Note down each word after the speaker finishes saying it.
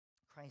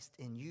Christ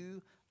in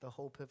you, the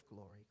hope of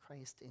glory.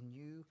 Christ in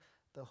you,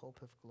 the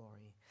hope of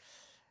glory.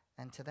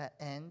 And to that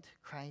end,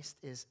 Christ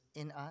is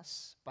in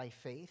us by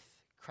faith.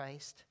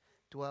 Christ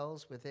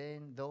dwells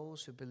within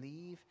those who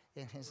believe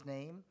in his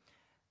name.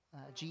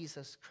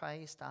 Jesus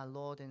Christ, our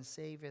Lord and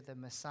Savior, the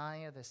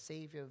Messiah, the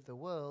Savior of the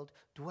world,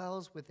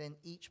 dwells within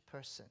each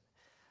person.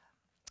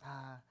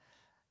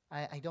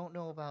 I don't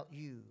know about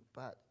you,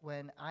 but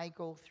when I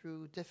go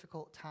through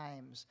difficult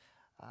times,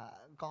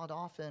 God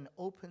often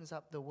opens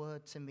up the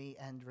word to me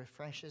and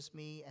refreshes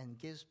me and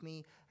gives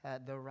me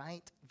the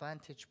right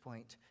vantage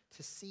point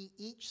to see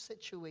each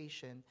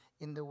situation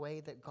in the way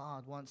that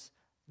God wants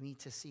me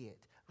to see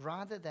it,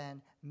 rather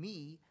than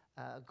me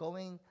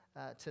going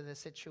to the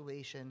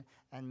situation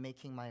and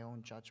making my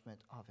own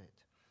judgment of it.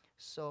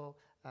 So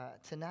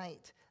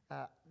tonight,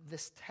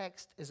 this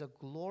text is a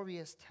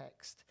glorious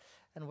text.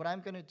 And what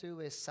I'm going to do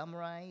is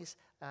summarize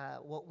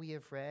what we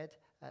have read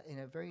in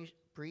a very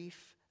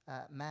brief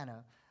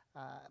manner.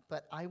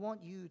 But I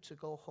want you to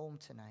go home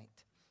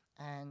tonight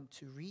and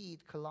to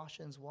read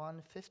Colossians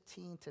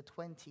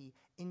 1:15-20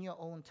 in your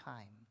own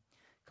time.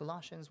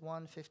 Colossians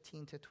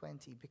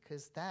 1:15-20,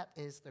 because that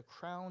is the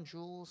crown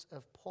jewels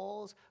of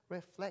Paul's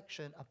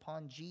reflection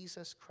upon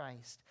Jesus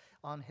Christ,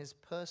 on his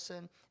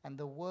person and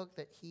the work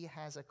that he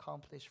has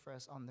accomplished for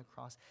us on the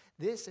cross.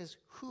 This is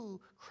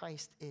who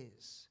Christ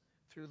is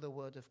through the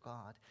Word of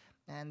God.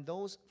 And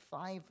those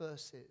 5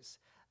 verses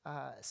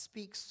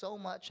speak so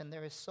much, and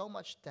there is so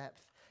much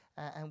depth,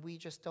 and we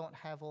just don't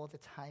have all the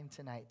time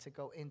tonight to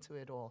go into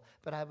it all.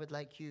 But I would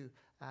like you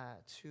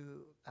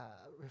to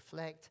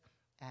reflect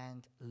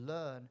and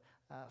learn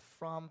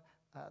from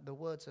the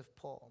words of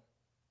Paul.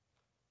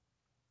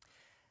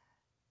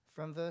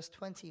 From verse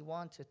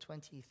 21 to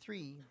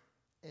 23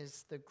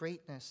 is the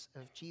greatness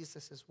of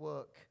Jesus'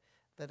 work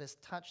that has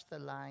touched the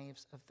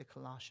lives of the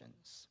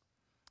Colossians.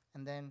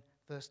 And then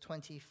verse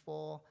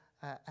 24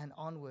 and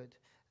onward,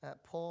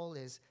 Paul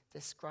is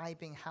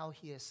describing how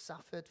he has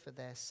suffered for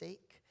their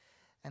sake.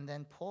 And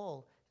then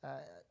Paul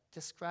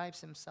describes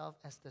himself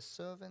as the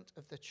servant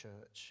of the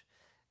church.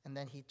 And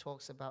then he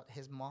talks about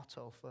his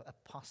motto for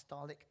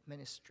apostolic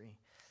ministry.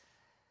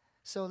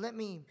 So let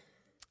me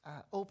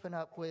open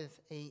up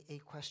with a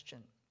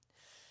question.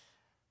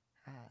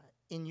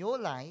 In your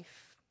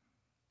life,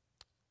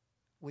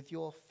 with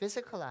your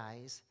physical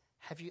eyes,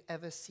 have you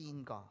ever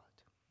seen God?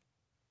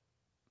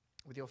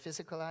 With your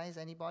physical eyes,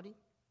 anybody?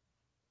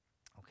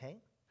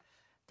 Okay.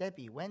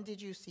 Debbie, when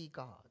did you see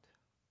God?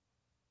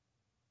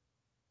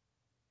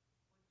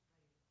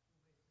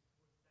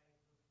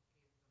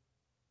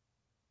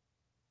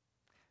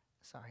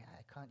 Sorry,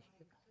 I can't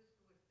hear.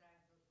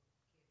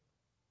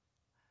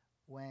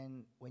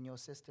 When your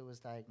sister was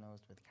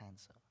diagnosed with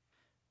cancer.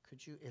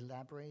 Could you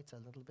elaborate a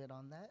little bit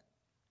on that?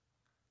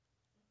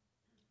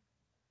 I wasn't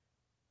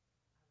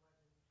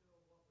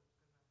sure what was going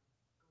to go on with her,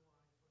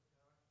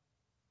 but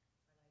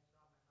I saw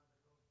my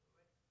mother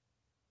go through it.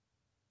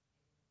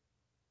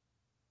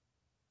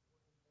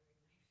 And it wasn't very nice. It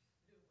wasn't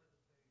very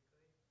good.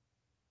 And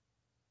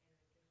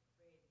I just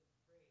prayed and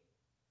prayed for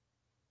my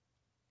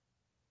sister to be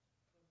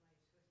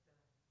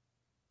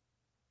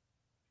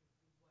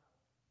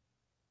well.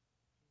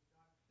 She's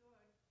not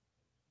cured, but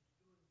she's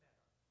doing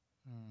better.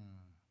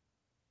 Hmm.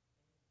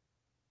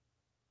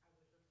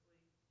 And I was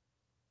asleep, and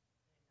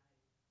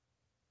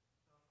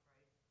I saw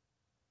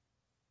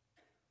Christ. And I woke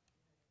up and I said,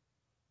 please keep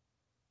my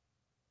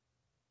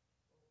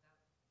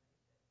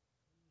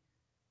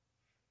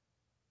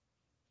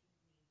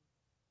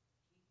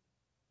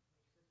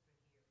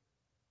sister here.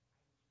 I still need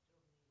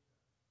her.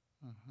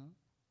 Mm-hmm. And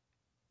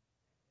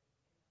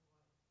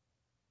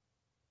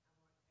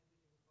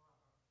I want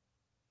everything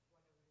for her,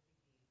 whatever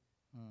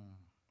she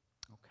needs.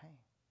 Okay.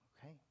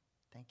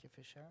 Thank you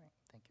for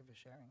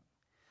sharing.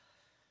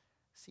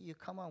 See, you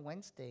come on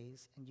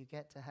Wednesdays and you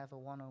get to have a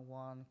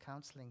one-on-one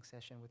counseling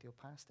session with your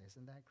pastor.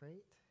 Isn't that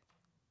great?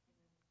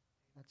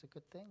 That's a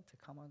good thing to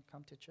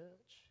come to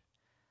church.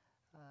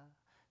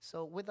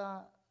 So with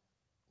our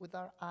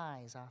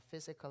eyes, our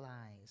physical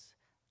eyes,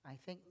 I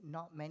think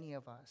not many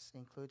of us,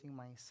 including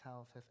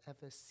myself, have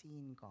ever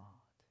seen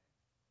God.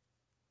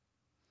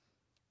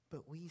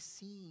 But we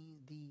see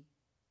the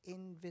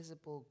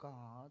invisible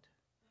God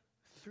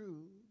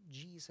through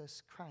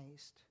Jesus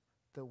Christ,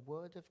 the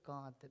Word of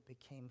God that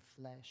became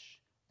flesh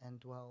and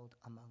dwelled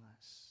among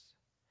us.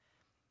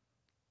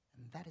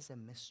 And that is a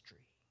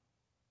mystery.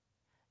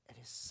 It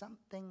is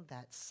something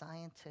that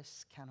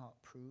scientists cannot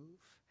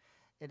prove.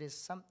 It is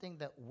something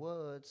that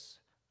words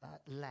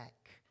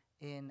lack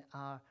in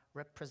our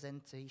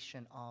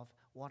representation of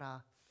what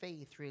our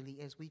faith really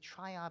is. We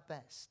try our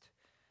best.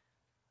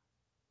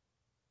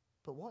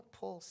 But what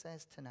Paul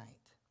says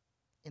tonight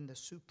in the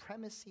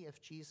supremacy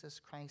of Jesus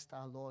Christ,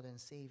 our Lord and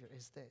Savior,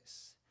 is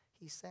this.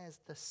 He says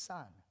the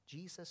Son,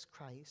 Jesus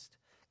Christ,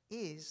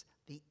 is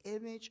the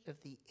image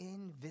of the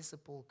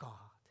invisible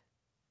God.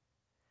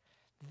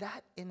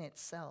 That in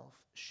itself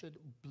should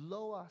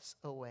blow us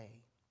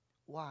away.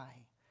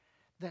 Why?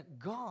 That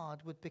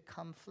God would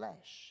become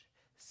flesh.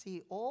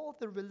 See, all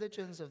the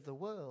religions of the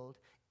world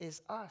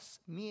is us,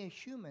 mere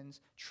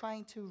humans,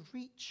 trying to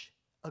reach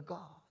a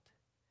God.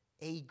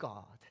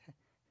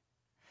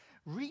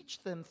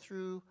 Reach them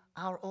through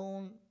our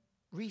own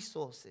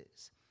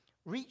resources.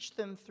 Reach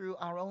them through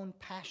our own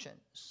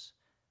passions.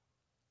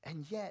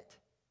 And yet,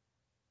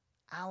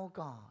 our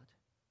God,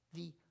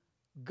 the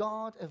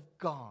God of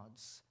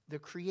gods, the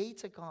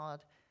Creator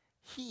God,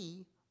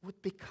 He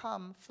would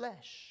become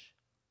flesh.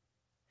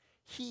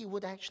 He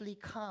would actually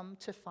come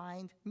to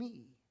find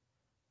me.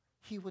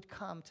 He would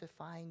come to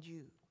find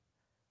you.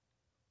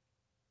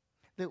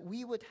 That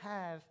we would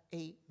have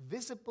a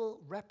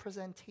visible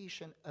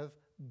representation of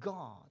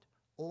God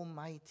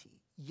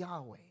Almighty,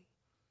 Yahweh,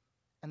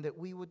 and that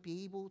we would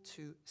be able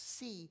to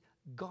see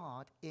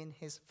God in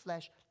His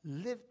flesh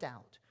lived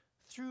out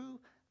through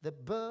the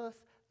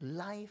birth,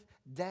 life,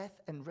 death,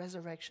 and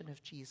resurrection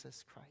of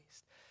Jesus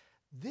Christ.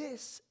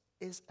 This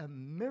is a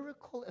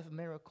miracle of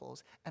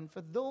miracles, and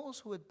for those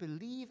who would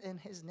believe in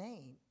His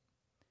name,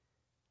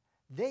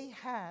 they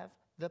have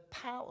the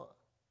power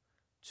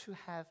to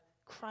have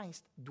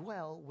Christ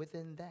dwell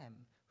within them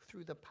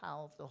through the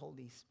power of the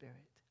Holy Spirit.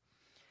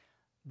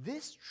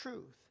 This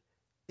truth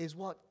is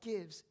what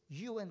gives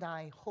you and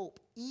I hope,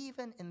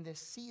 even in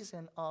this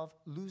season of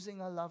losing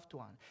a loved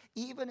one,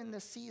 even in the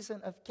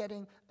season of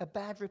getting a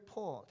bad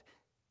report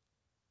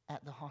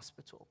at the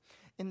hospital,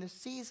 in the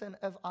season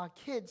of our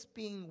kids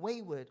being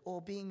wayward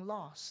or being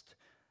lost,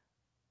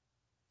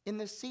 in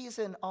the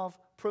season of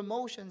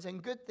promotions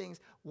and good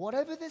things,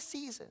 whatever the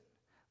season,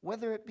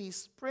 whether it be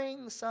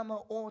spring, summer,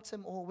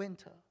 autumn, or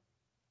winter,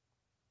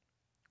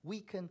 we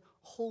can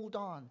hold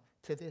on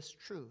to this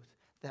truth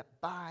that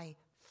by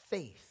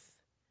faith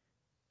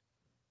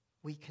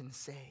we can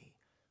say,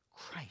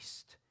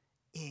 Christ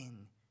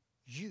in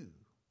you,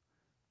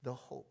 the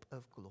hope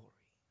of glory.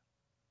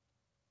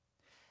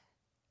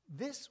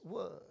 This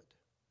word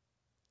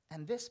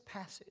and this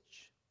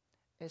passage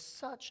is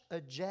such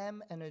a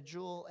gem and a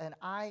jewel, and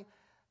I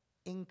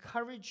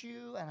encourage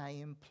you and I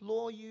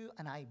implore you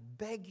and I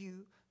beg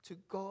you to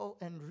go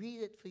and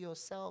read it for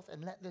yourself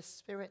and let the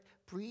Spirit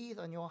breathe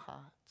on your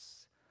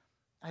hearts.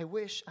 I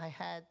wish I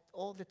had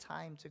all the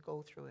time to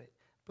go through it,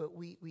 but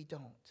we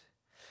don't.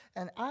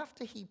 And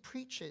after he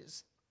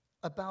preaches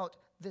about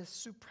the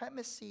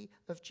supremacy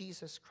of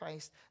Jesus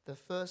Christ, the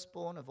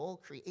firstborn of all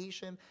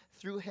creation,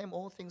 through him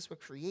all things were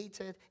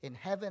created in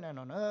heaven and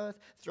on earth,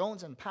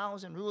 thrones and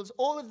powers and rulers,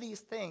 all of these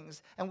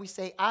things, and we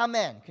say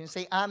amen. Can you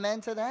say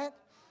amen to that?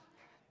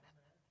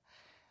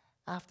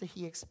 After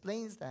he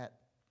explains that,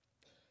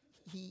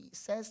 he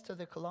says to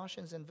the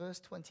Colossians in verse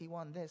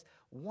 21 this: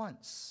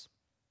 once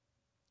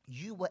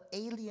you were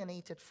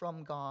alienated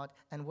from God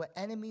and were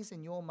enemies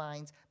in your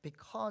minds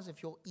because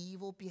of your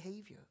evil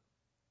behavior.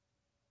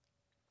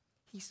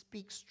 He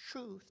speaks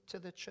truth to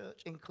the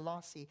church in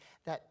Colossae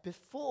that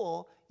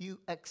before you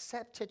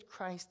accepted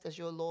Christ as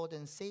your Lord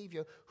and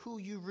Savior, who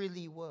you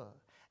really were.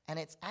 And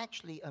it's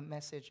actually a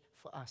message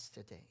for us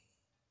today.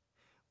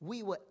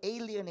 We were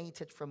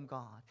alienated from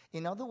God.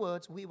 In other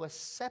words, we were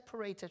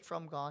separated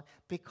from God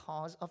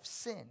because of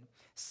sin.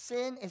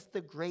 Sin is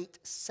the great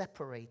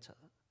separator.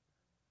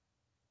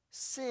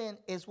 Sin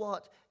is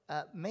what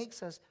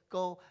makes us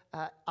go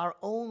our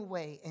own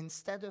way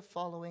instead of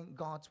following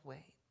God's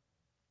way.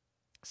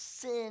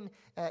 Sin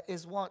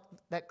is what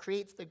that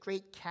creates the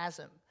great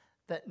chasm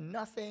that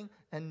nothing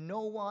and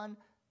no one,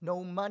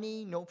 no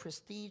money, no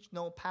prestige,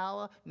 no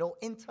power, no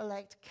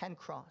intellect can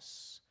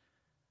cross.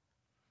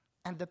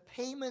 And the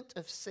payment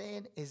of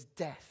sin is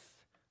death,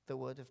 the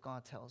Word of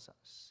God tells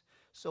us.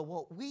 So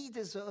what we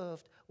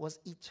deserved was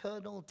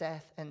eternal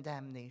death and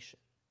damnation.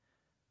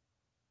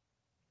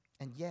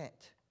 And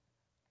yet,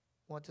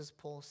 what does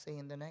Paul say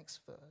in the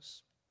next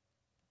verse?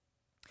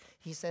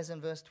 He says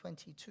in verse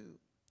 22,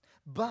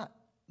 but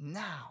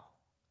now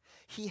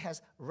he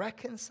has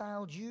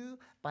reconciled you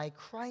by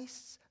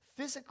Christ's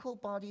physical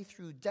body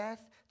through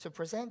death to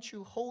present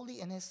you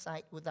holy in his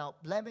sight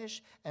without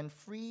blemish and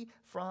free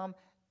from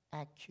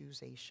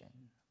accusation.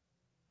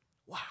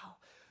 Wow.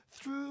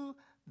 Through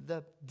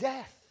the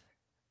death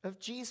of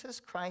Jesus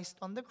Christ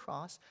on the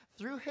cross,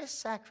 through his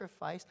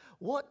sacrifice,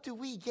 what do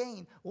we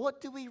gain?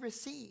 What do we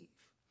receive?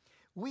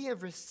 We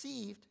have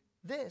received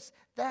this,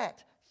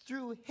 that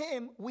through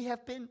him we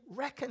have been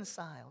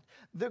reconciled.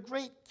 The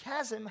great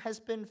chasm has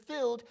been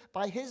filled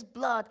by his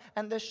blood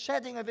and the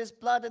shedding of his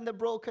blood in the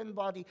broken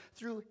body.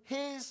 Through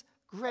his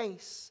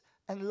grace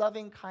and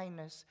loving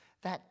kindness,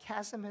 that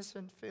chasm has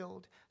been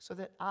filled so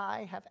that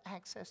I have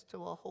access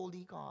to a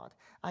holy God.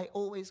 I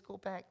always go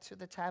back to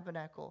the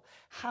tabernacle.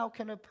 How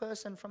can a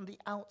person from the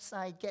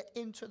outside get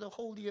into the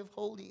Holy of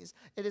Holies?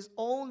 It is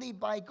only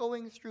by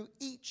going through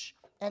each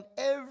and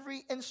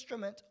every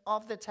instrument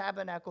of the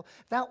tabernacle.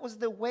 That was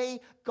the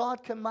way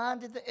God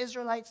commanded the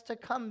Israelites to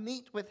come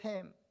meet with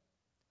him.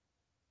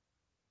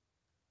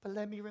 But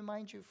let me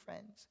remind you,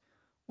 friends,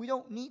 we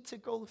don't need to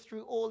go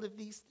through all of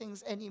these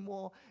things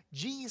anymore.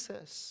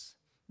 Jesus,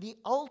 the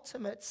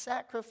ultimate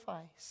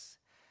sacrifice,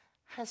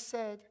 has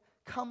said,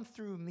 come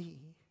through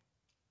me.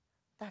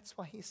 That's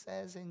why he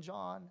says in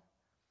John,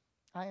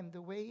 I am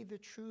the way, the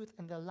truth,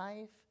 and the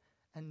life,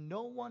 and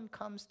no one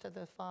comes to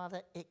the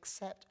Father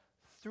except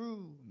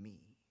through me.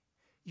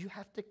 You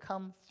have to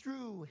come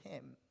through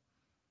him.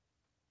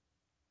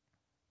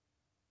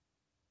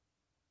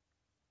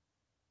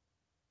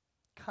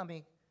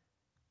 Coming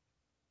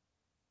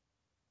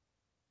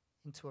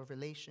into a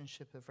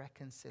relationship of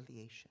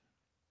reconciliation.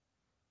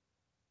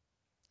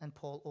 And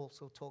Paul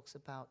also talks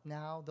about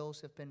now those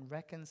who have been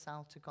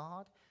reconciled to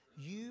God,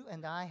 you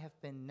and I have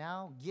been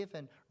now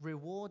given,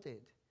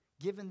 rewarded,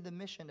 given the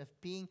mission of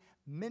being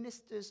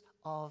ministers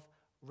of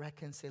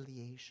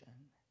reconciliation,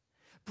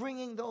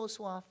 bringing those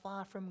who are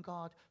far from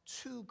God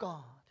to God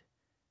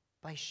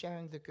by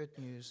sharing the good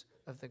news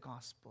of the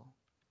gospel.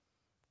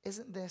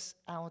 Isn't this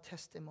our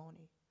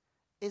testimony?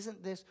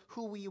 Isn't this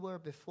who we were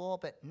before,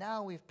 but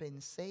now we've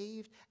been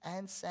saved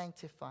and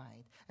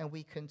sanctified, and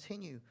we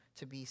continue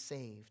to be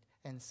saved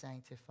and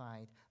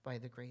sanctified by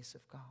the grace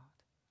of God?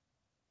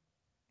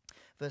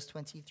 Verse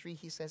 23,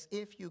 he says,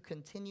 if you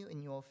continue in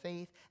your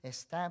faith,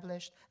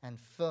 established and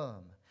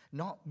firm,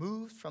 not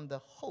moved from the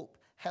hope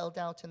held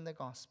out in the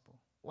gospel.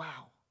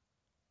 Wow.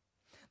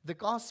 The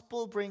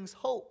gospel brings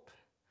hope.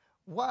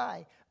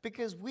 Why?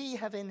 Because we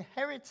have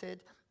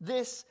inherited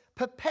this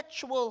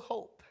perpetual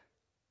hope.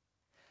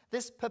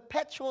 This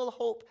perpetual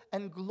hope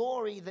and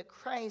glory that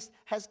Christ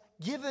has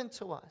given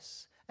to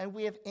us. And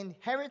we have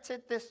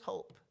inherited this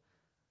hope.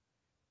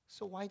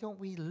 So why don't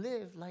we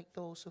live like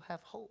those who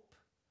have hope?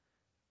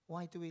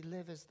 Why do we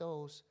live as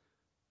those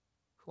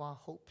who are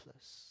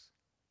hopeless?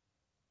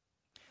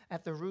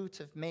 At the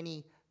root of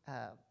many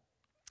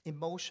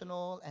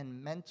emotional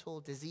and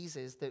mental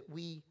diseases that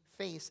we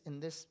face in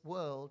this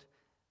world,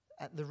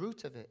 at the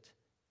root of it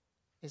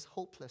is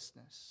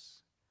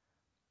hopelessness.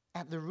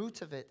 At the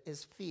root of it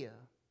is fear.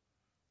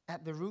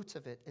 At the root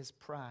of it is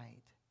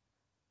pride.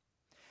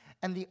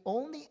 And the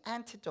only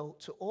antidote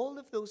to all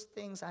of those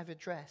things I've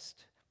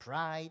addressed,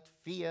 pride,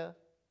 fear,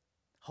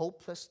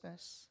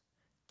 hopelessness,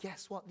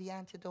 guess what the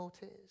antidote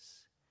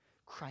is?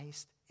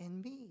 Christ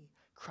in me,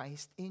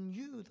 Christ in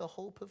you, the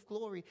hope of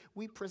glory.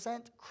 We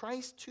present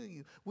Christ to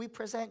you. We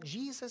present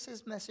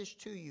Jesus' message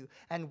to you.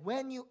 And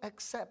when you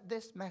accept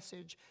this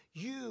message,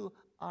 you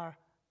are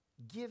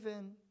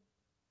given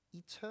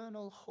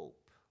eternal hope.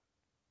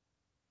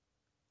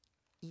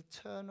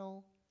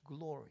 Eternal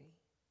glory.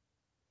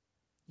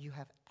 You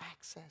have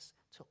access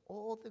to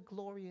all the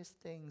glorious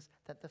things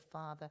that the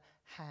Father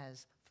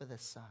has for the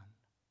Son,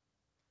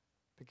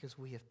 because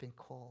we have been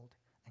called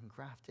and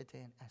grafted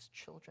in as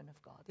children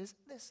of God.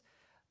 Isn't this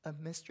a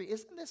mystery?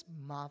 Isn't this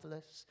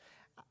marvelous?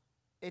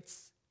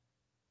 It's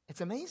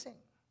amazing.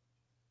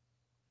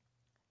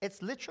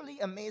 It's literally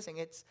amazing.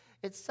 It's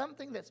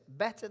something that's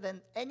better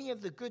than any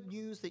of the good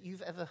news that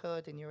you've ever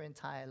heard in your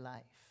entire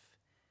life.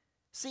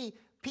 See,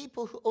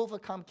 people who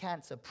overcome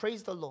cancer,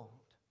 praise the Lord.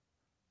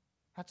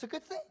 That's a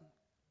good thing.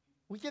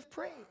 We give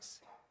praise.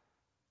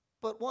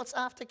 But what's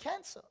after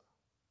cancer?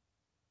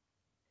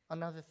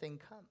 Another thing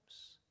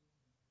comes.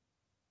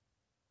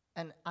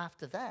 And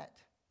after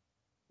that,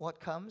 what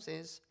comes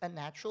is a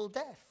natural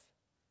death.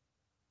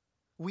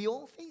 We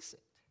all face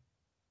it.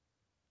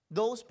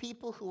 Those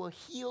people who are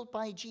healed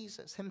by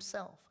Jesus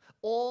himself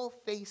all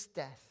face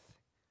death.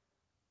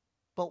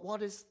 But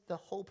what is the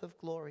hope of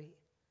glory?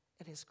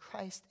 It is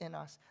Christ in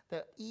us,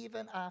 that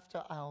even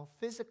after our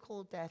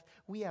physical death,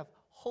 we have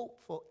hope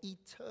for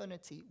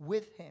eternity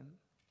with him,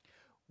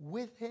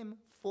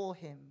 for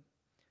him,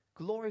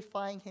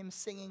 glorifying him,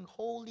 singing,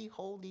 holy,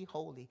 holy,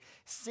 holy,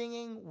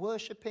 singing,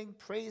 worshiping,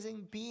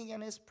 praising, being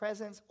in his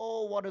presence.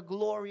 Oh, what a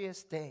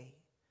glorious day.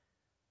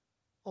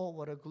 Oh,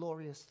 what a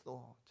glorious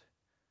thought.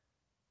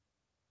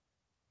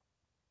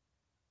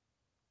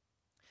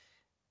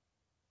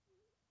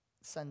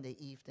 Sunday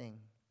evening,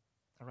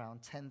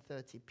 around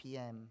 10:30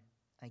 p.m.,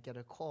 I get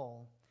a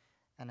call,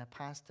 and a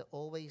pastor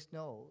always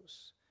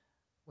knows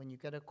when you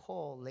get a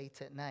call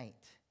late at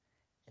night,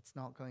 it's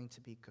not going to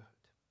be good.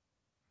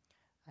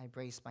 I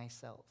brace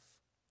myself,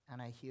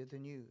 and I hear the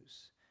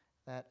news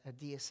that a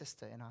dear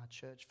sister in our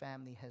church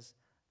family has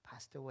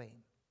passed away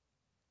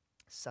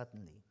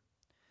suddenly.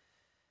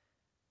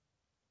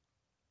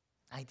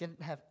 I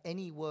didn't have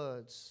any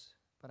words,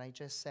 but I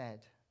just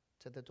said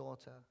to the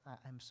daughter,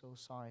 I'm so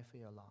sorry for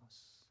your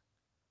loss.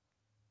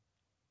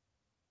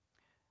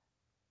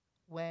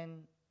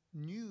 When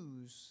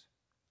news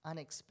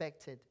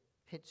unexpected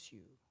hits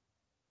you,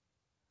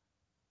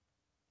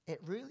 it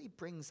really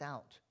brings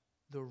out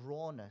the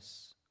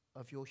rawness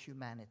of your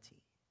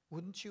humanity.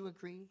 Wouldn't you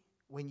agree?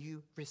 When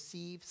you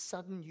receive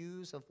sudden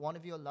news of one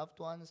of your loved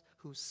ones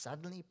who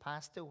suddenly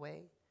passed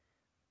away.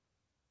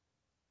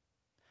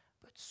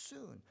 But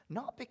soon,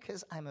 not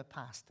because I'm a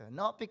pastor,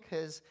 not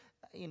because,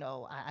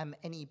 I'm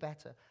any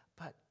better,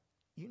 but,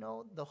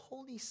 the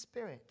Holy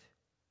Spirit,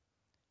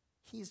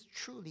 he's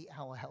truly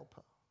our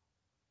helper.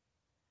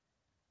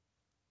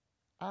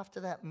 After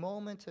that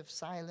moment of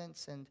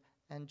silence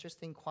and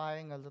just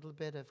inquiring a little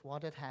bit of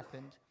what had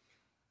happened,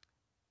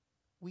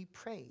 we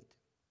prayed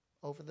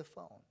over the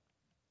phone.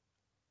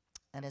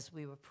 And as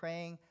we were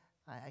praying,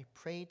 I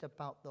prayed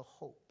about the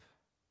hope.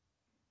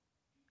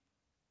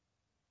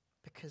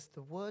 Because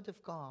the Word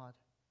of God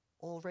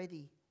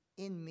already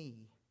in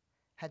me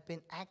had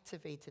been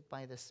activated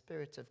by the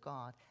Spirit of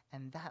God,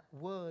 and that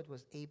Word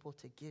was able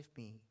to give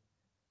me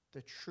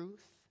the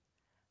truth,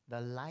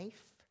 the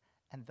life,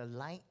 and the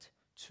light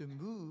to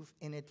move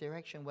in a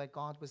direction where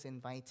God was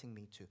inviting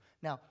me to.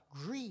 Now,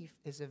 grief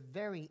is a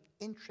very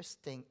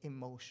interesting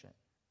emotion.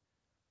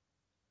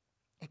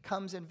 It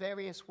comes in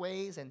various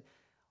ways, and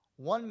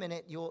one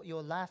minute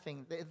you're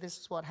laughing. This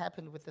is what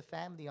happened with the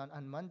family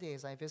on Monday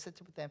as I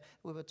visited with them.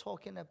 We were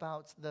talking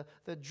about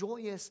the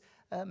joyous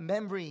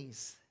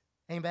memories.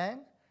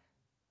 Amen?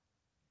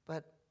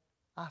 But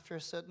after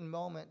a certain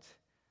moment,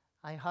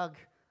 I hug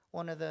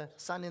one of the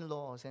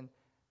son-in-laws and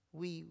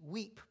we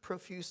weep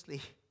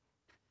profusely.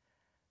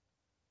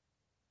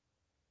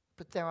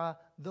 But there are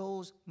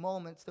those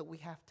moments that we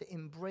have to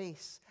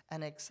embrace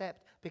and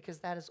accept, because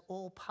that is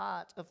all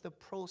part of the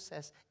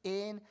process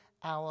in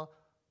our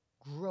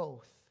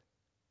growth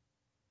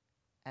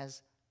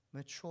as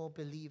mature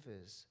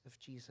believers of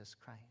Jesus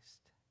Christ.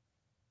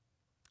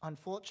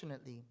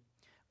 Unfortunately,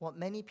 what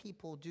many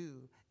people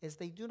do is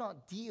they do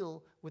not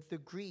deal with the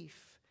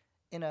grief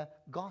in a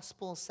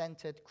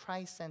gospel-centered,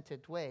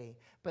 Christ-centered way,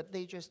 but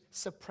they just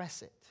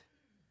suppress it.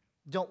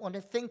 Don't want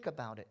to think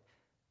about it.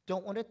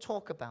 Don't want to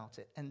talk about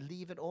it and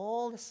leave it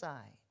all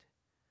aside.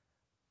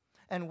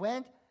 And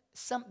when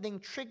something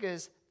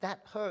triggers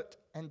that hurt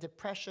and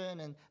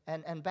depression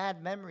and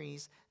bad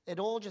memories, it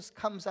all just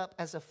comes up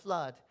as a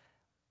flood.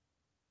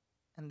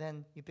 And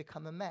then you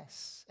become a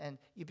mess, and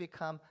you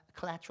become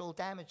collateral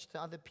damage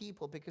to other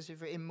people because of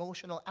your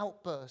emotional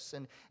outbursts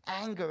and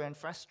anger and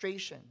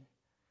frustration.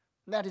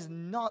 That is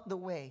not the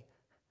way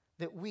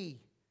that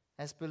we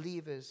as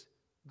believers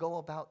go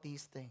about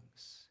these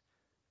things.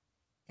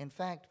 In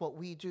fact, what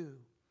we do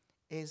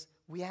is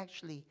we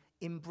actually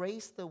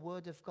embrace the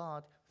Word of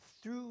God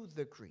through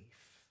the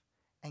grief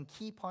and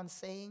keep on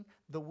saying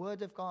the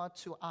Word of God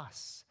to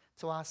us,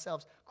 to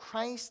ourselves.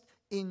 Christ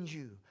in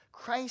you,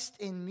 Christ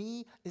in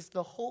me is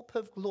the hope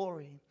of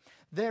glory.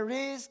 There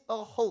is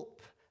a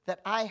hope that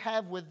I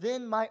have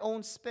within my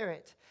own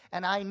spirit,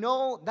 and I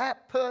know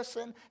that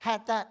person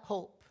had that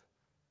hope.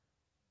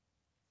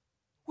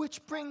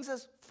 Which brings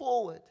us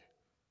forward,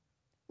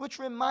 which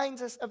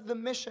reminds us of the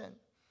mission.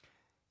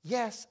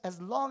 Yes, as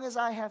long as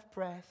I have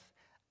breath,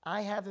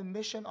 I have a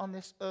mission on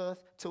this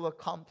earth to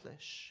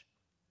accomplish.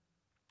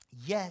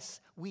 Yes,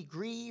 we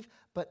grieve,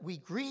 but we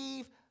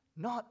grieve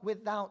not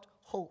without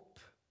hope.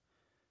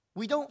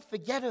 We don't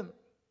forget him,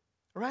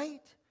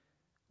 right?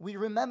 We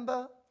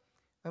remember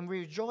and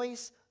we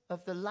rejoice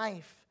of the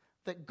life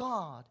that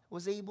God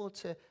was able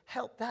to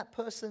help that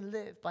person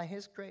live by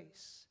his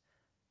grace.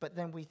 But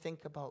then we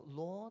think about,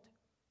 Lord,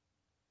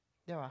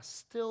 there are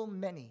still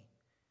many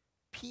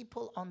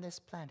people on this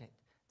planet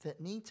that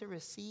need to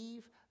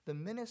receive the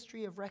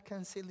ministry of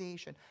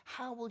reconciliation.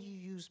 How will you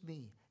use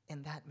me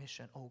in that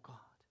mission, oh God?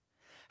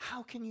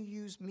 How can you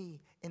use me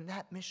in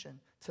that mission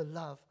to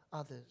love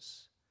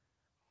others?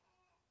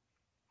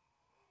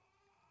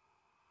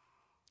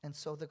 And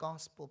so the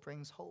gospel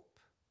brings hope.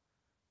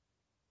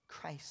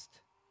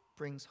 Christ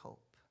brings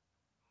hope.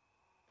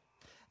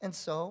 And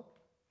so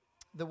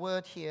the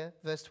word here,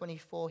 verse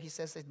 24, he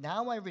says that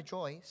now I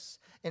rejoice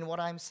in what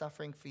I'm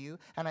suffering for you,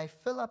 and I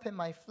fill up in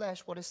my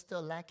flesh what is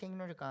still lacking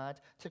in regard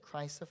to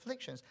Christ's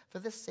afflictions, for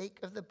the sake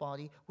of the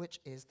body, which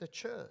is the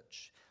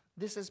church.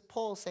 This is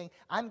Paul saying,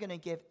 I'm going to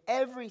give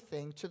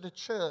everything to the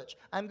church.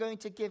 I'm going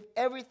to give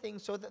everything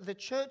so that the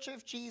church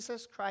of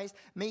Jesus Christ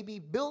may be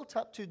built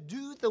up to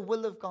do the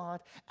will of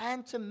God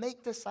and to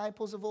make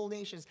disciples of all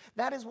nations.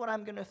 That is what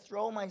I'm going to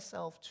throw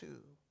myself to.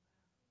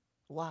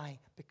 Why?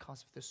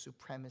 Because of the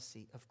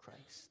supremacy of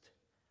Christ.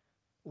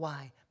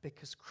 Why?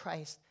 Because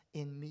Christ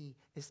in me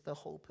is the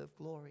hope of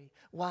glory.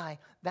 Why?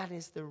 That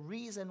is the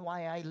reason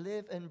why I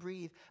live and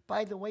breathe.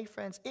 By the way,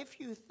 friends, if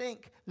you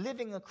think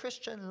living a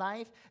Christian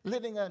life,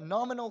 living a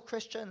nominal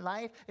Christian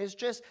life is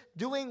just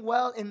doing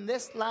well in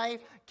this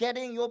life,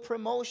 getting your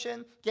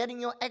promotion,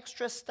 getting your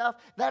extra stuff,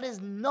 that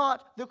is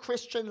not the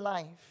Christian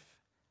life.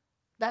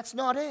 That's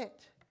not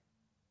it.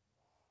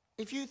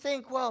 If you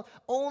think, well,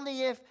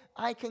 only if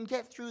I can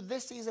get through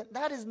this season,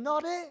 that is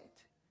not it.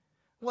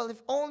 Well,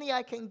 if only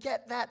I can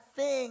get that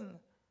thing,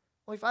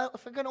 or if I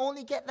can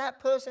only get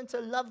that person to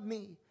love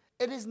me,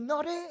 it is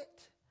not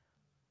it.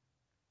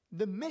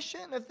 The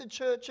mission of the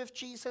Church of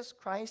Jesus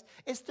Christ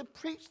is to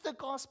preach the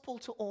gospel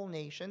to all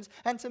nations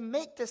and to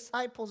make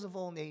disciples of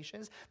all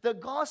nations. The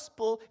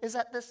gospel is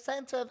at the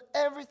center of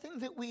everything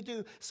that we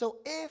do. So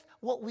if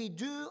what we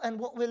do and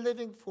what we're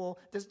living for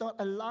does not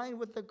align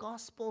with the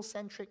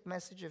gospel-centric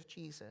message of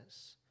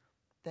Jesus,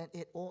 then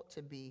it ought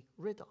to be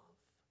rid of.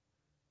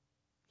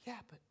 Yeah,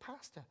 but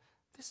Pastor,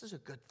 this is a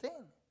good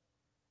thing.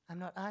 I'm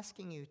not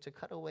asking you to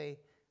cut away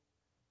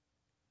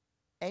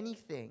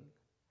anything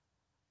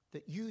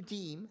that you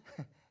deem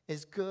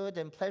is good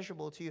and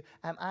pleasurable to you.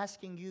 I'm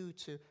asking you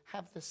to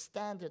have the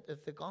standard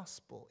of the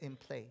gospel in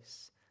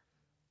place.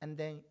 And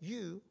then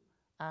you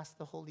ask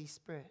the Holy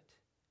Spirit.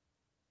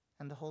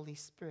 And the Holy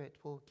Spirit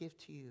will give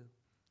to you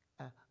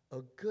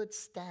a good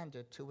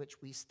standard to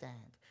which we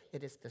stand.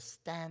 It is the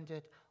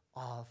standard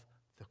of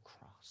the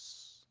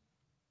cross.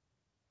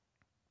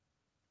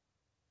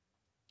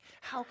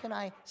 How can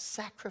I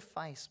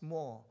sacrifice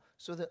more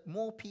so that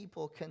more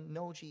people can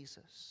know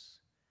Jesus?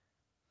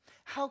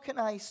 How can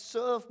I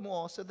serve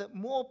more so that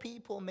more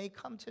people may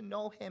come to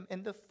know him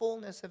in the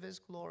fullness of his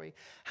glory?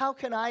 How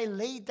can I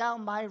lay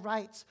down my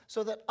rights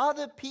so that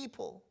other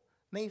people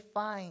may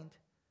find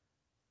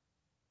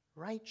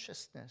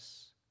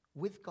righteousness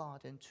with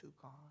God and to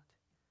God?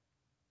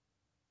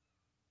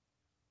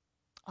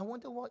 I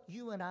wonder what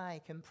you and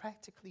I can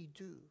practically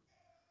do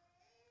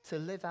to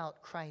live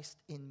out Christ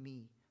in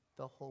me,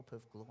 the hope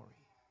of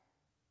glory.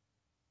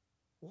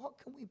 What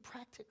can we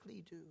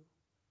practically do?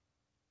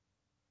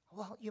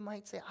 Well, you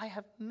might say, I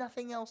have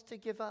nothing else to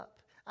give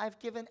up. I've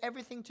given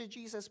everything to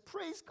Jesus.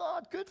 Praise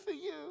God, good for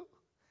you.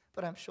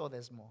 But I'm sure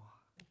there's more.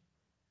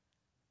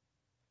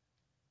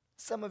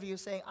 Some of you are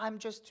saying, I'm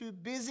just too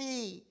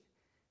busy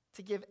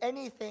to give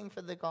anything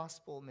for the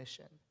gospel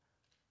mission.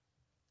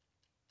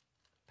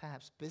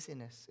 Perhaps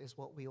busyness is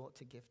what we ought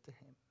to give to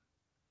him,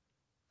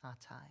 our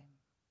time.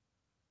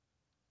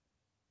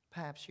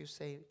 Perhaps you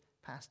say,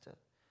 Pastor,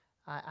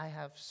 I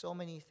have so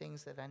many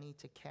things that I need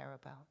to care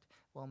about.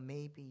 Well,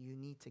 maybe you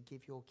need to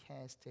give your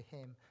cares to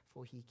him,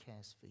 for he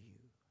cares for you.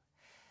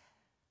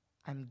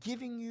 I'm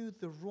giving you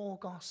the raw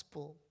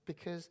gospel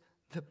because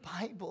the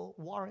Bible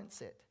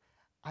warrants it.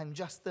 I'm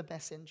just the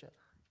messenger.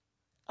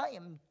 I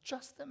am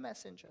just the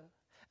messenger.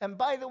 And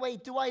by the way,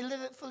 do I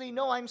live it fully?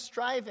 No, I'm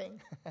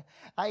striving.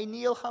 I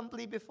kneel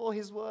humbly before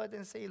his word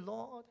and say,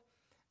 Lord,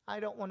 I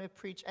don't want to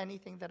preach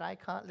anything that I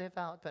can't live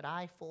out, but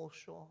I fall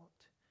short.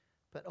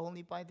 But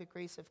only by the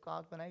grace of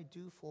God, when I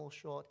do fall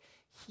short,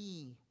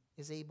 he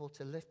is able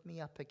to lift me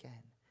up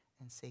again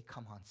and say,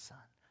 come on, son,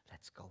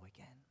 let's go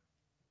again.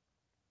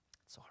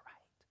 It's all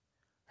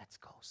right. Let's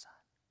go, son.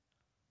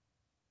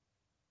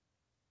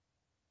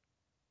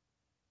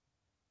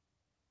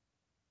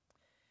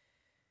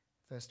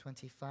 Verse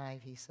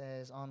 25, he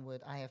says,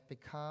 onward, I have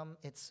become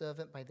its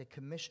servant by the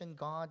commission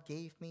God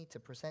gave me to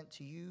present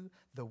to you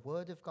the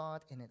word of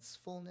God in its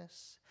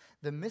fullness,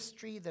 the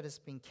mystery that has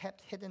been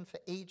kept hidden for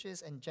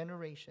ages and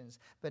generations,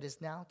 but is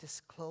now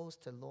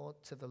disclosed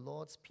to the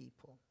Lord's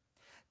people.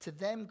 To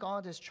them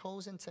God has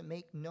chosen to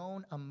make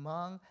known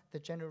among the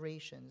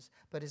generations,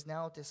 but is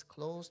now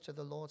disclosed to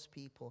the Lord's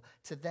people.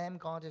 To them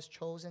God has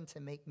chosen to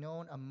make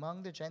known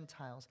among the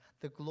Gentiles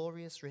the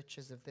glorious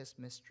riches of this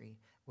mystery,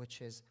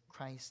 which is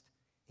Christ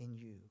in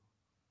you,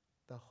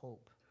 the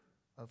hope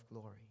of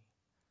glory.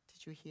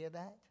 Did you hear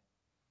that?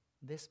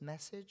 This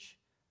message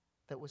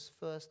that was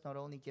first not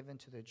only given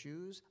to the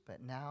Jews,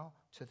 but now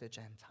to the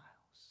Gentiles.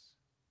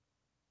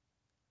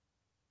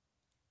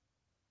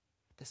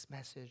 This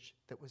message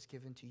that was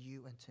given to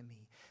you and to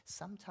me.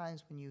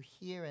 Sometimes when you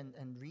hear and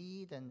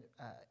read and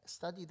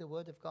study the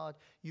Word of God,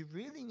 you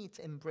really need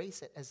to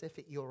embrace it as if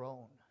it's your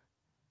own.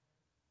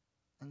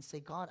 And say,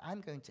 God,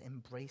 I'm going to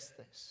embrace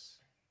this.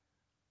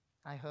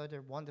 I heard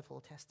a wonderful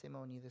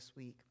testimony this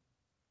week.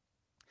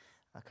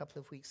 A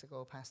couple of weeks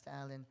ago, Pastor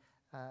Allen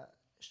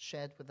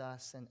shared with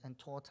us and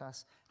taught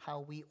us how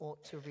we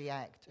ought to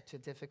react to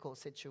difficult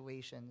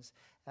situations.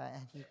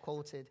 And he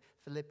quoted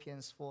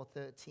Philippians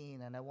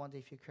 4:13. And I wonder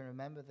if you can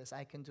remember this.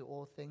 I can do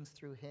all things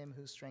through him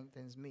who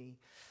strengthens me.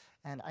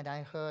 And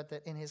I heard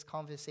that in his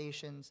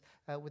conversations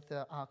with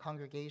our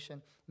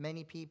congregation,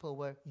 many people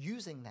were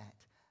using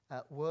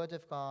that word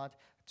of God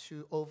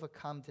to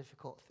overcome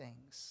difficult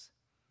things.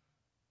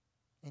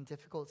 In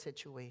difficult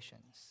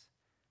situations,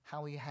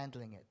 how are you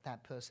handling it?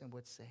 That person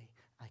would say,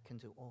 I can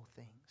do all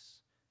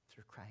things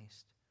through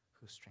Christ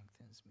who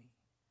strengthens me.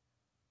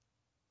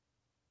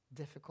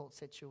 Difficult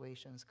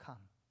situations come.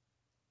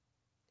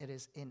 It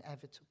is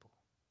inevitable.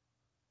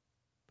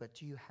 But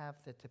do you have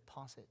the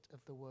deposit of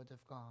the Word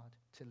of God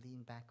to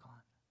lean back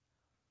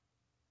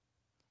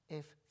on?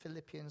 If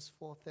Philippians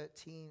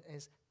 4:13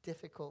 is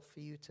difficult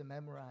for you to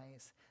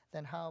memorize,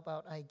 then how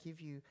about I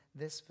give you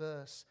this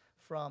verse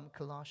from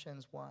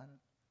Colossians 1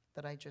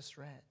 that I just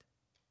read.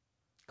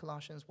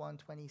 Colossians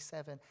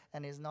 1:27,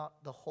 and is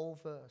not the whole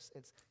verse.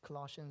 It's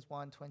Colossians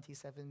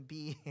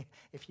 1:27b,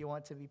 if you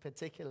want to be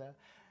particular.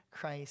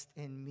 Christ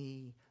in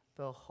me,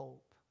 the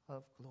hope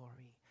of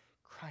glory.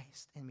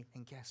 Christ in me.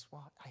 And guess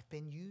what? I've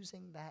been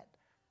using that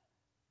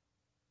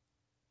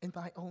in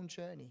my own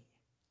journey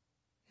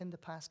in the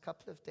past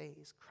couple of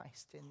days.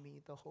 Christ in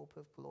me, the hope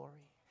of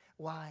glory.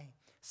 Why?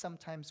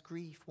 Sometimes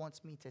grief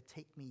wants me to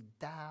take me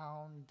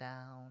down,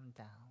 down,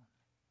 down.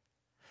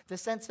 The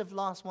sense of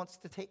loss wants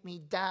to take me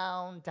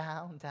down,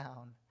 down,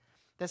 down.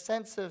 The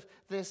sense of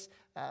this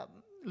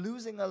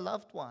losing a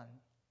loved one.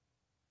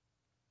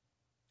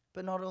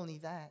 But not only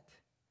that,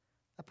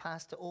 a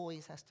pastor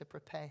always has to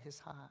prepare his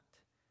heart,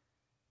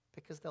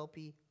 because there'll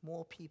be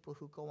more people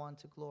who go on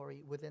to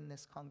glory within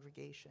this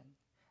congregation.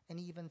 And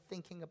even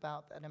thinking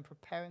about that and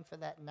preparing for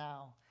that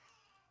now,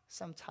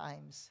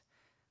 sometimes,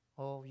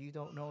 oh, you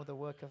don't know the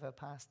work of a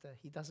pastor.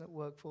 He doesn't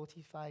work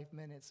 45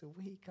 minutes a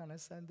week on a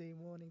Sunday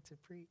morning to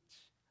preach.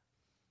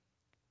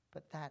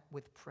 But that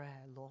with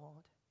prayer,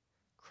 Lord,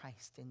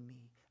 Christ in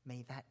me.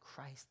 May that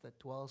Christ that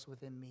dwells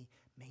within me,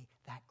 may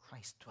that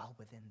Christ dwell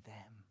within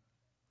them.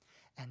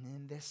 And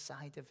in this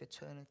side of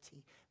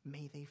eternity,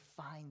 may they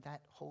find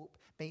that hope.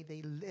 May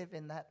they live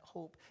in that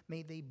hope.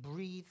 May they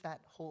breathe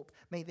that hope.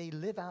 May they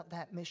live out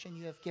that mission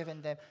you have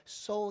given them,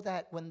 so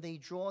that when they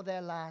draw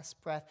their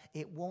last breath,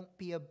 it won't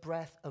be a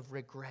breath of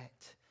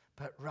regret,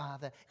 but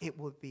rather it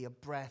will be a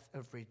breath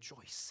of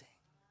rejoicing.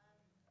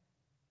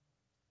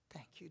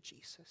 Thank you,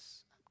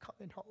 Jesus. I'm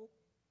coming home.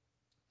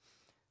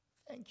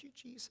 Thank you,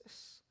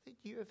 Jesus, that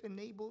you have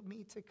enabled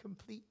me to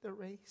complete the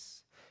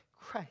race.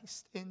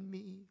 Christ in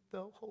me,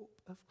 the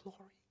hope of glory.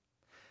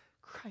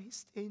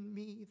 Christ in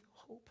me, the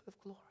hope of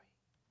glory.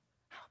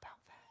 How about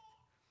that?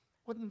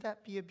 Wouldn't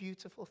that be a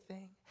beautiful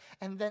thing?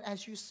 And then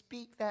as you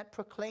speak that,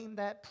 proclaim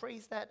that,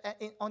 praise that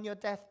on your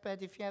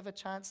deathbed, if you have a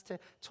chance to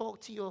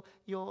talk to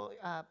your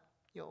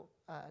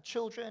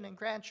children and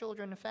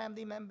grandchildren and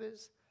family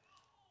members,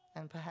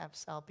 and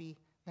perhaps I'll be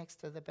next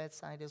to the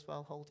bedside as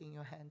well, holding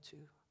your hand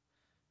too.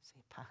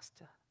 Say,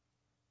 Pastor,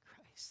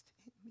 Christ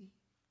in me,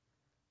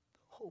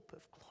 the hope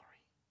of glory.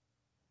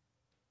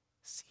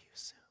 See you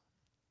soon.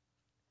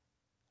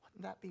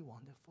 Wouldn't that be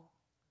wonderful?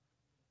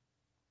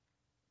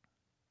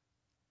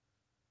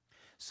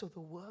 So the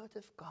Word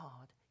of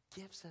God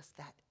gives us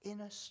that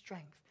inner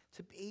strength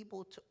to be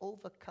able to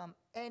overcome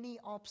any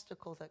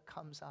obstacle that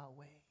comes our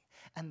way.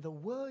 And the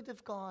Word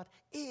of God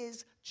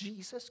is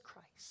Jesus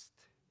Christ.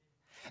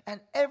 And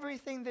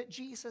everything that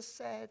Jesus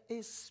said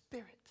is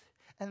spirit.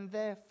 And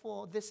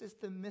therefore, this is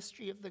the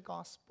mystery of the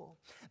gospel,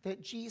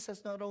 that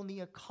Jesus not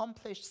only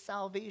accomplished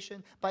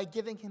salvation by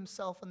giving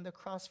himself on the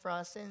cross for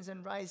our sins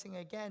and rising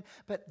again,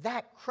 but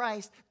that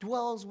Christ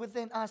dwells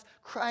within us,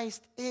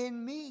 Christ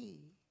in me.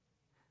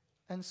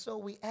 And so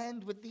we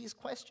end with these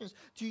questions.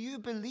 Do you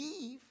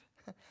believe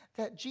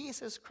that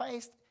Jesus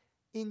Christ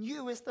in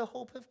you is the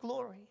hope of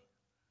glory?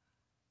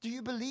 Do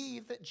you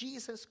believe that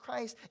Jesus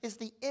Christ is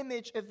the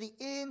image of the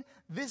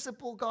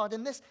invisible God?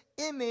 And this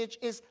image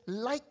is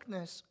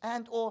likeness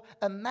and or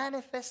a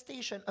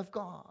manifestation of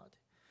God.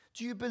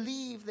 Do you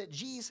believe that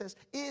Jesus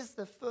is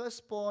the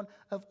firstborn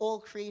of all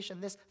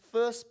creation? This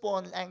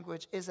firstborn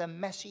language is a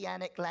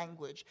messianic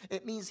language.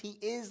 It means he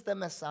is the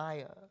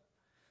Messiah.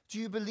 Do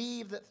you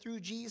believe that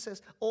through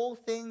Jesus all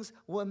things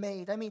were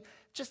made? I mean,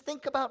 just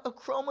think about a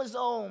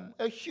chromosome.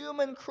 A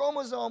human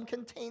chromosome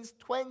contains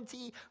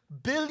 20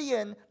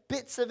 billion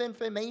bits of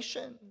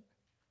information.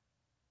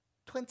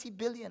 20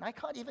 billion. I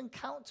can't even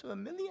count to a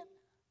million.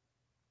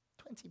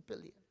 20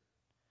 billion.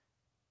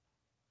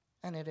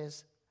 And it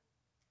is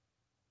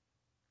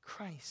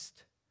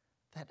Christ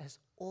that has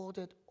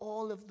ordered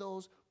all of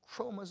those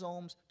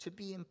chromosomes to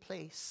be in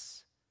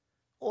place.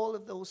 All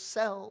of those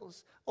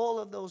cells, all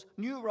of those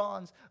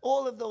neurons,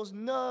 all of those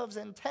nerves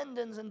and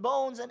tendons and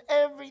bones and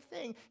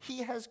everything he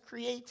has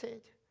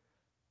created.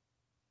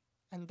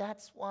 And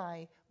that's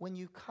why when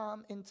you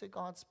come into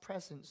God's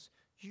presence,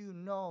 you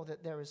know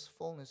that there is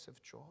fullness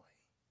of joy.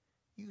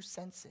 You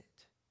sense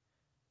it.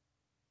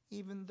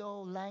 Even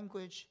though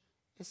language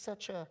is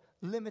such a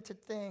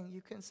limited thing,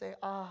 you can say,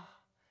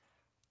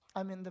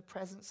 I'm in the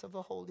presence of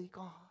a holy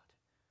God.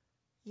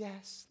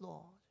 Yes,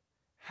 Lord,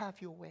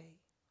 have your way.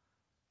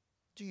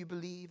 Do you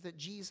believe that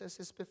Jesus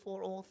is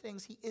before all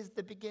things? He is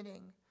the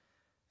beginning.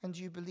 And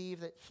do you believe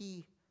that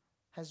he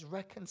has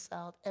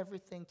reconciled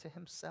everything to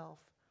himself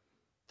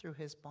through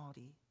his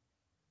body,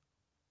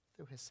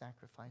 through his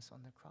sacrifice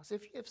on the cross?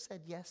 If you have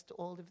said yes to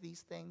all of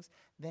these things,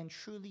 then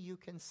truly you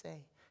can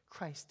say,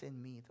 Christ in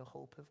me, the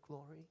hope of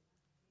glory.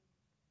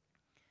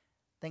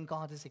 Then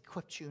God has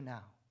equipped you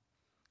now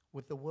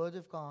with the Word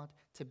of God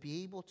to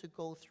be able to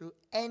go through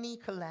any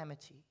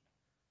calamity.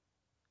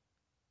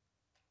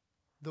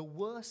 The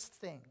worst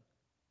thing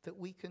that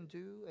we can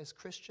do as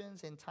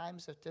Christians in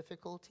times of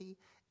difficulty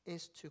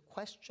is to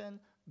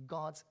question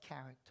God's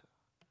character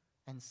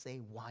and say,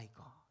 why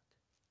God?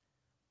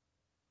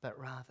 But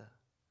rather,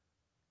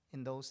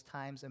 in those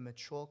times, a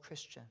mature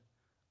Christian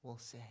will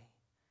say,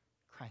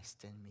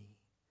 Christ in me,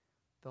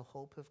 the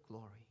hope of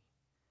glory.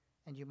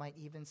 And you might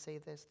even say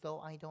this, though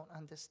I don't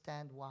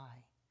understand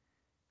why,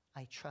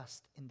 I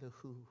trust in the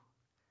who,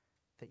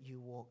 that you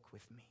walk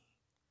with me.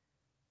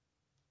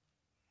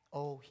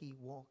 Oh, he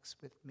walks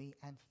with me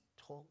and he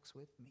talks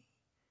with me.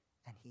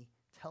 And he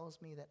tells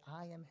me that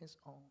I am his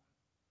own.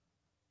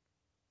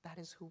 That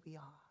is who we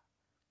are,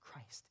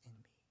 Christ in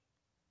me.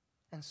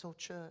 And so,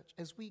 church,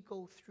 as we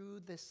go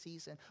through this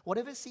season,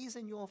 whatever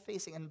season you're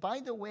facing, and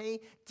by the way,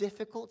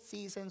 difficult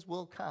seasons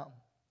will come.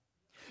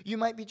 You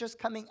might be just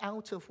coming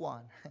out of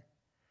one.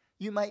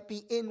 You might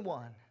be in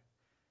one.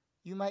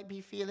 You might be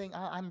feeling,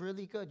 I'm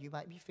really good. You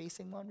might be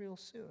facing one real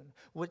soon.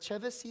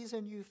 Whichever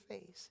season you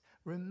face,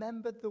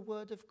 remember the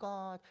word of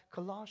God,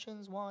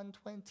 Colossians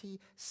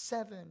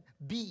 1:27,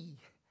 be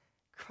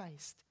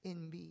Christ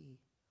in me,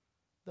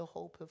 the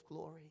hope of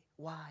glory.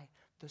 Why?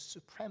 The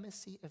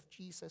supremacy of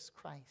Jesus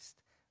Christ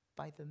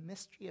by the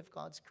mystery of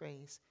God's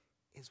grace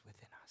is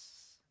within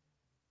us.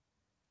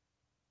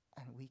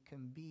 And we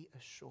can be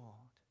assured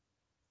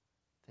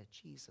that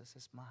Jesus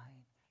is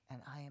mine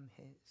and I am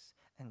his.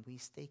 And we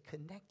stay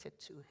connected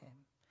to him.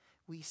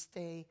 We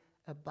stay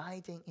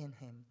abiding in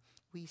him.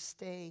 We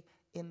stay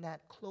in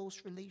that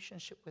close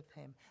relationship with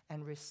him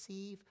and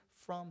receive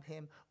from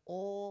him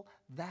all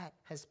that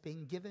has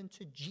been given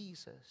to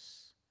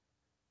Jesus.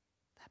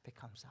 That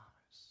becomes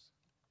ours.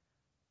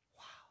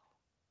 Wow.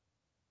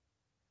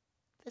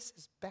 This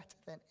is better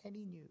than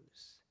any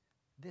news.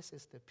 This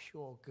is the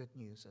pure good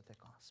news of the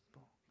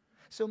gospel.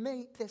 So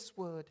may this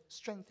word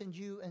strengthen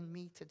you and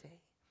me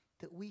today,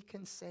 that we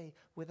can say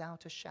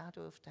without a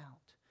shadow of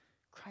doubt,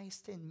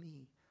 Christ in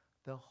me,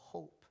 the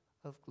hope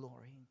of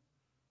glory.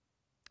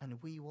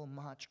 And we will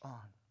march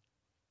on.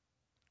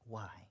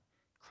 Why?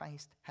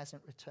 Christ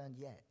hasn't returned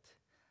yet,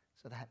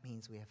 so that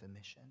means we have a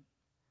mission.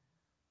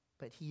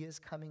 But he is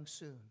coming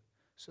soon,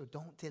 so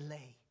don't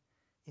delay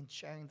in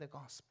sharing the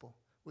gospel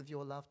with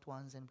your loved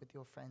ones and with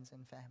your friends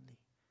and family.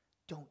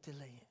 Don't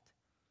delay it.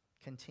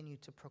 Continue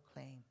to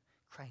proclaim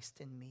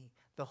Christ in me,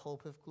 the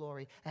hope of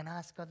glory, and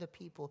ask other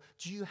people,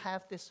 do you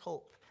have this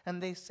hope?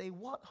 And they say,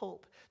 what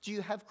hope? Do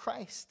you have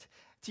Christ?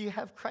 Do you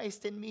have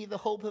Christ in me, the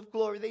hope of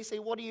glory? They say,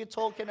 what are you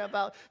talking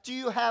about? Do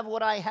you have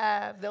what I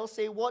have? They'll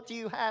say, what do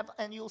you have?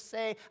 And you'll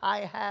say,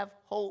 I have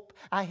hope.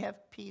 I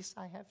have peace.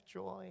 I have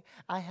joy.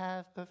 I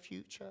have a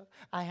future.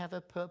 I have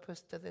a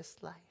purpose to this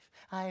life.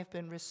 I have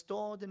been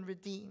restored and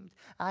redeemed.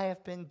 I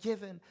have been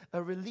given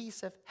a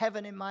release of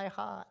heaven in my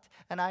heart.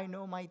 And I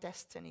know my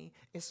destiny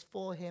is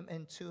for him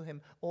and to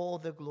him. All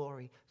the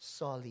glory.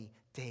 Soli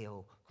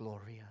Deo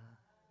Gloria.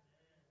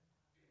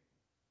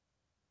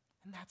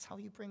 And that's how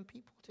you bring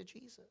people to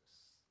Jesus.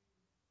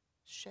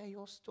 Share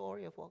your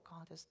story of what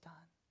God has done.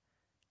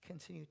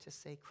 Continue to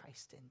say,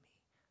 Christ in me,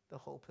 the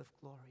hope of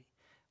glory.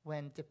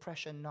 When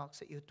depression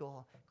knocks at your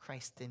door,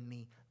 Christ in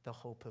me, the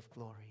hope of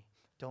glory.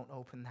 Don't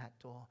open that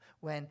door.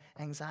 When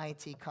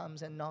anxiety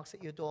comes and knocks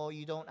at your door,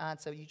 you don't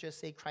answer. You just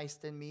say,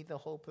 Christ in me, the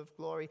hope of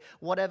glory.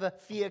 Whatever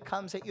fear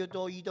comes at your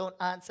door, you don't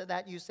answer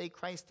that. You say,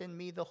 Christ in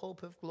me, the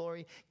hope of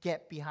glory.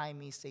 Get behind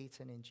me,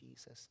 Satan, in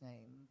Jesus'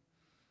 name.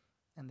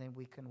 And then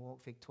we can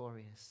walk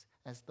victorious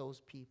as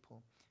those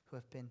people who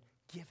have been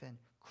given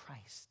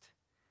Christ,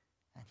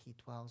 and he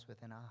dwells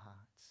within our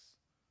hearts.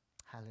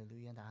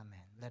 Hallelujah and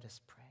amen. Let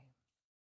us pray.